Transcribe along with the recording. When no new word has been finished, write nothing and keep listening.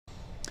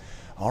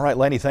All right,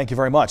 Laney, thank you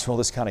very much. Well,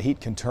 this kind of heat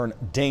can turn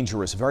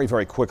dangerous very,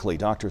 very quickly.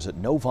 Doctors at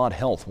Novant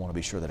Health want to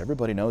be sure that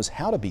everybody knows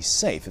how to be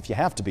safe if you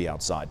have to be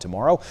outside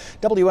tomorrow.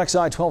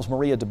 WXI 12's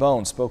Maria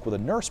DeBone spoke with a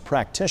nurse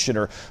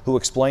practitioner who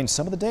explained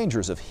some of the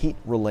dangers of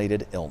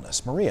heat-related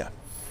illness. Maria.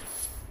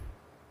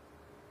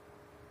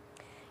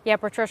 Yeah,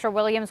 Patricia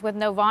Williams with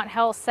Novant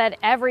Health said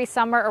every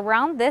summer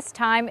around this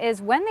time is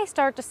when they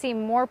start to see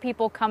more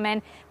people come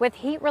in with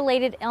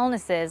heat-related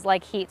illnesses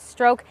like heat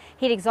stroke,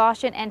 heat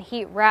exhaustion, and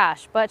heat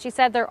rash. But she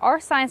said there are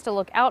signs to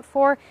look out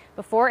for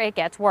before it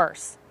gets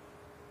worse.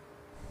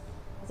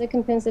 It's a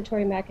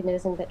compensatory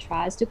mechanism that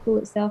tries to cool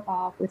itself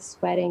off with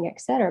sweating,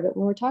 etc. But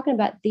when we're talking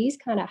about these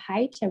kind of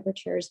high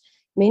temperatures,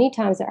 many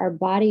times our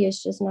body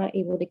is just not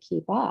able to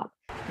keep up.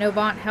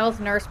 Novant Health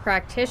nurse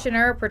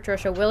practitioner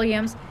Patricia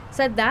Williams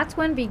said that's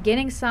when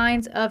beginning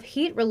signs of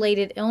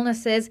heat-related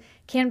illnesses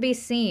can be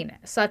seen,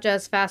 such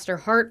as faster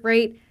heart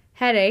rate,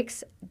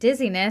 headaches,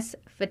 dizziness,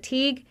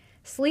 fatigue,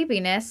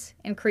 sleepiness,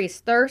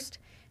 increased thirst,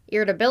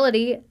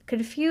 irritability,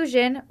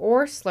 confusion,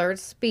 or slurred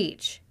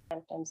speech.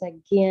 Symptoms,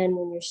 again,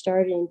 when you're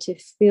starting to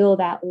feel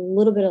that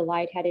little bit of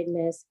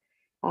lightheadedness,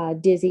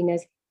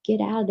 dizziness,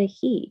 get out of the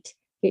heat.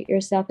 Get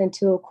yourself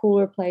into a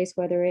cooler place,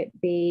 whether it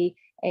be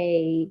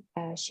a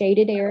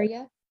shaded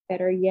area,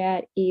 better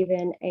yet,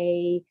 even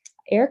a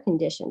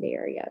air-conditioned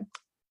area.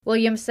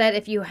 Williams said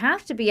if you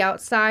have to be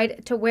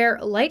outside, to wear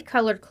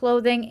light-colored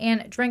clothing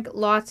and drink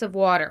lots of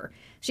water.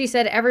 She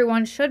said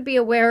everyone should be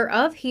aware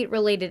of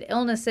heat-related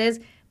illnesses,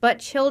 but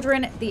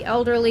children, the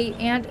elderly,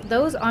 and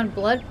those on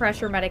blood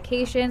pressure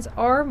medications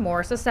are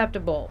more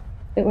susceptible.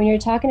 But when you're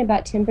talking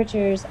about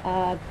temperatures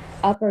of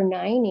upper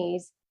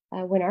 90s,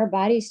 when our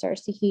body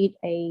starts to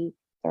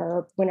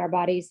when our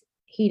bodies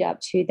heat up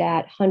to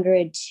that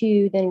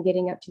 102, then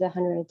getting up to the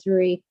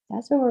 103,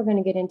 that's when we're going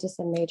to get into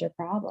some major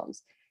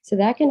problems. So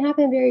that can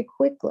happen very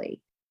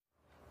quickly.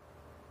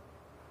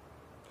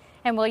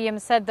 And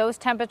Williams said those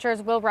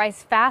temperatures will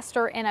rise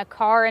faster in a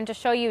car. And to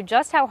show you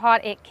just how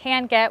hot it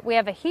can get, we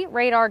have a heat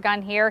radar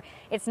gun here.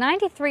 It's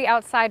 93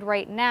 outside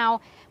right now,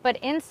 but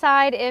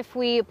inside, if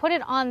we put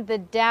it on the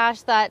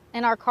dash that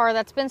in our car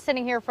that's been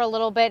sitting here for a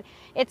little bit,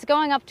 it's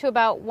going up to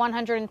about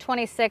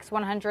 126,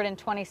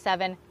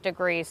 127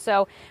 degrees.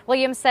 So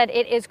Williams said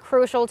it is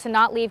crucial to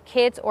not leave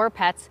kids or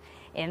pets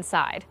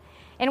inside.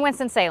 In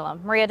Winston-Salem,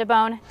 Maria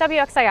DeBone,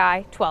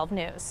 WXII 12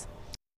 News.